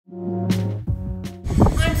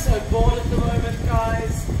so bored at the moment,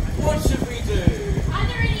 guys. What should we do? Are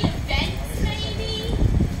there any events, maybe?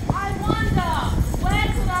 I wonder, where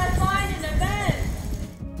could I find an event?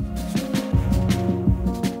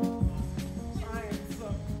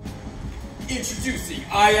 Introducing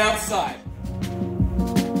Eye Outside.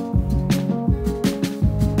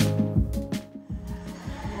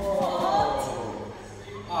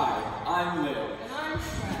 I'm Lil. And I'm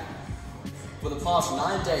Shrek. For the past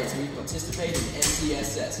 9 days, we've participated in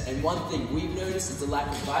NCSS, and one thing we've noticed is the lack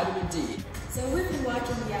of vitamin D. So we've been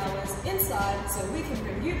working the hours inside so we can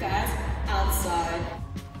bring you guys outside.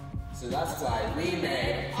 So that's why we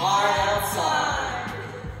made Eye Outside.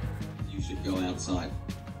 You should go outside.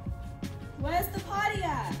 Where's the party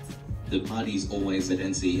at? The party's always at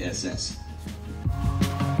NCSS.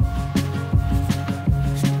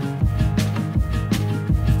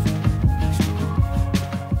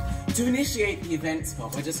 To initiate the event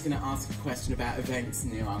spot, we're just going to ask a question about events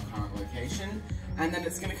near our current location, and then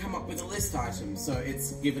it's going to come up with a list item, so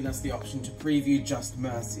it's given us the option to preview Just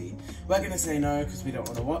Mercy. We're going to say no because we don't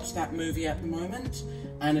want to watch that movie at the moment,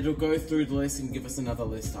 and it'll go through the list and give us another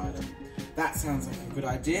list item. That sounds like a good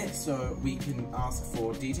idea, so we can ask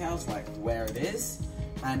for details like where it is,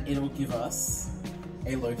 and it'll give us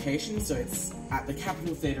a location, so it's at the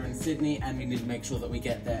Capitol Theatre in Sydney, and we need to make sure that we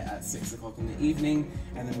get there at 6 o'clock in the evening,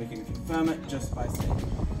 and then we can confirm it just by saying.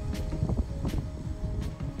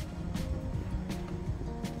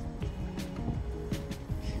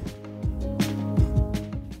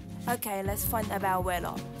 Okay, let's find about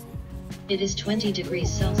weather. It is 20 degrees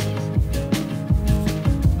Celsius.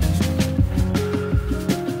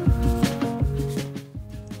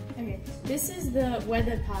 Okay, this is the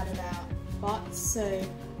weather part of our bot. So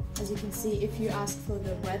as you can see, if you ask for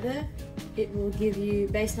the weather, it will give you,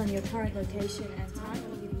 based on your current location and time, it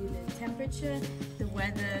will give you the temperature, the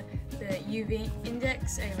weather, the UV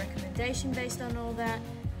index, a recommendation based on all that,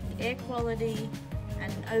 the air quality,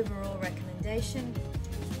 and an overall recommendation.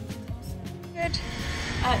 Good.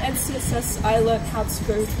 At NCSS, I learnt how to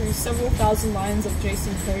go through several thousand lines of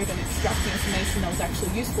JSON code and extract the information that was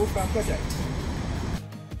actually useful for our project.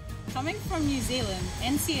 Coming from New Zealand,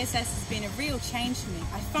 NCSS has been a real change for me.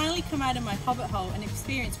 I finally come out of my hobbit hole and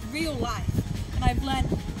experienced real life, and I've learned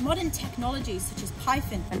modern technologies such as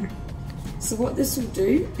Python. So what this will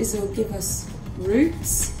do is it will give us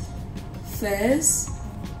routes, fares,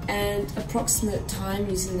 and approximate time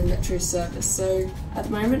using the metro service. So at the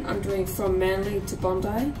moment I'm doing from Manly to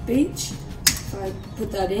Bondi Beach. If I put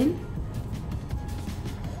that in,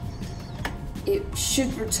 it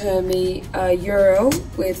should return me a URL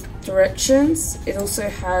with directions. It also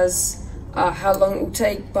has how long it will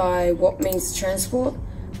take by what means of transport,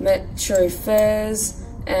 metro fares,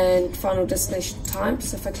 and final destination time.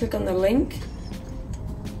 So if I click on the link,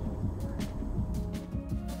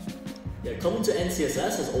 yeah, coming to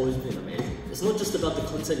NCSS has always been amazing. It's not just about the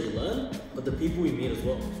content you learn, but the people you meet as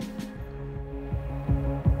well.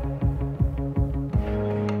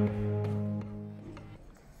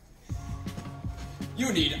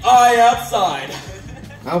 You need Eye Outside!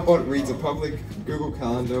 Our bot reads a public Google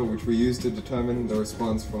Calendar which we use to determine the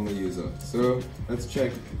response from the user. So let's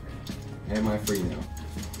check, am I free now?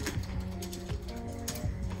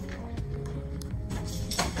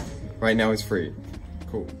 Right now it's free.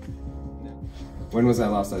 Cool. When was I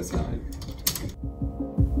last outside?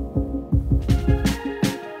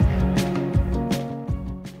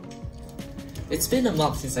 It's been a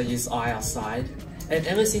month since I used Eye Outside, and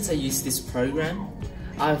ever since I used this program,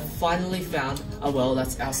 I've finally found a world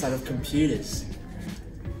that's outside of computers.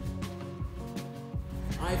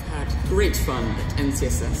 I've had great fun at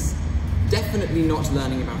NCSS. Definitely not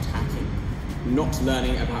learning about hacking, not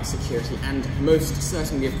learning about security, and most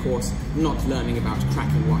certainly, of course, not learning about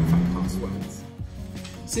cracking Wi-Fi passwords.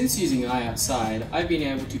 Since using Eye Outside, I've been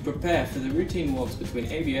able to prepare for the routine walks between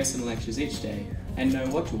ABS and lectures each day, and know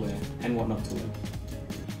what to wear and what not to wear.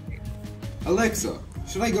 Alexa,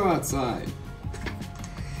 should I go outside?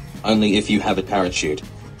 Only if you have a parachute.